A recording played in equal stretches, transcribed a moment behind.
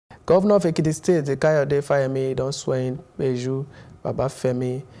Governor of Ekiti State, Kayode Fayemi, don't swear in Peju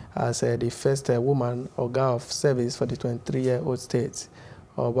Babafemi as the first woman Oga of service for the 23-year-old state.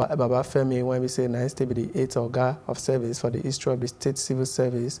 Babafemi, when we say nice to be the 8th Oga of service for the history of the state civil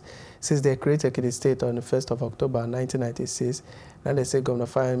service since they created Ekiti State on the 1st of October 1996. Now they say Governor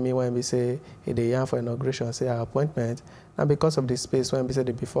Fayemi, when we say the year for inauguration, say our appointment. And because of the space, when we say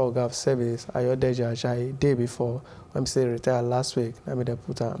the before Oga of service, Kayode day before, when we say retired last week, let me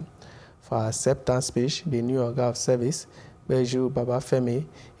put for acceptance speech, the new Oga of service, Peju Babafemi,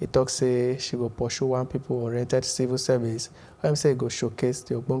 he talks say she will pursue one people-oriented civil service, when we say go showcase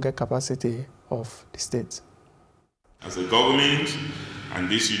the Ogbonge capacity of the state. As a government, and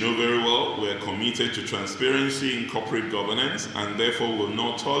this you know very well, we are committed to transparency in corporate governance and therefore will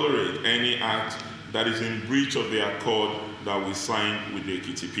not tolerate any act that is in breach of the accord that we signed with the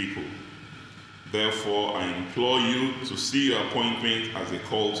Ekiti people. Therefore, I implore you to see your appointment as a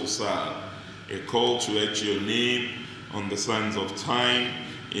call to serve, a call to etch your name on the sands of time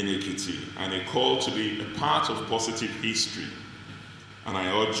in Ekiti, and a call to be a part of positive history. And I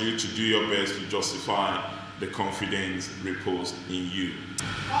urge you to do your best to justify the confidence reposed in you.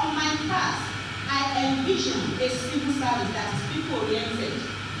 On my part, I envision a civil service that is people-oriented,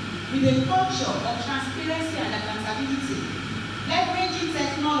 with a culture of transparency and accountability, leveraging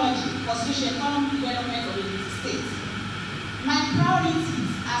technology for socio-economic development of the state. My priorities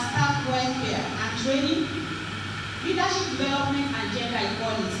are staff welfare and training, leadership development and gender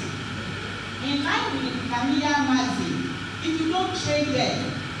equality. In line with the familiar maxim, if you don't train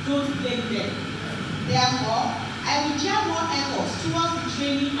them, don't blame them. Therefore, I will gear more efforts towards the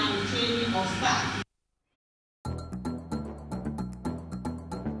training and retraining of staff.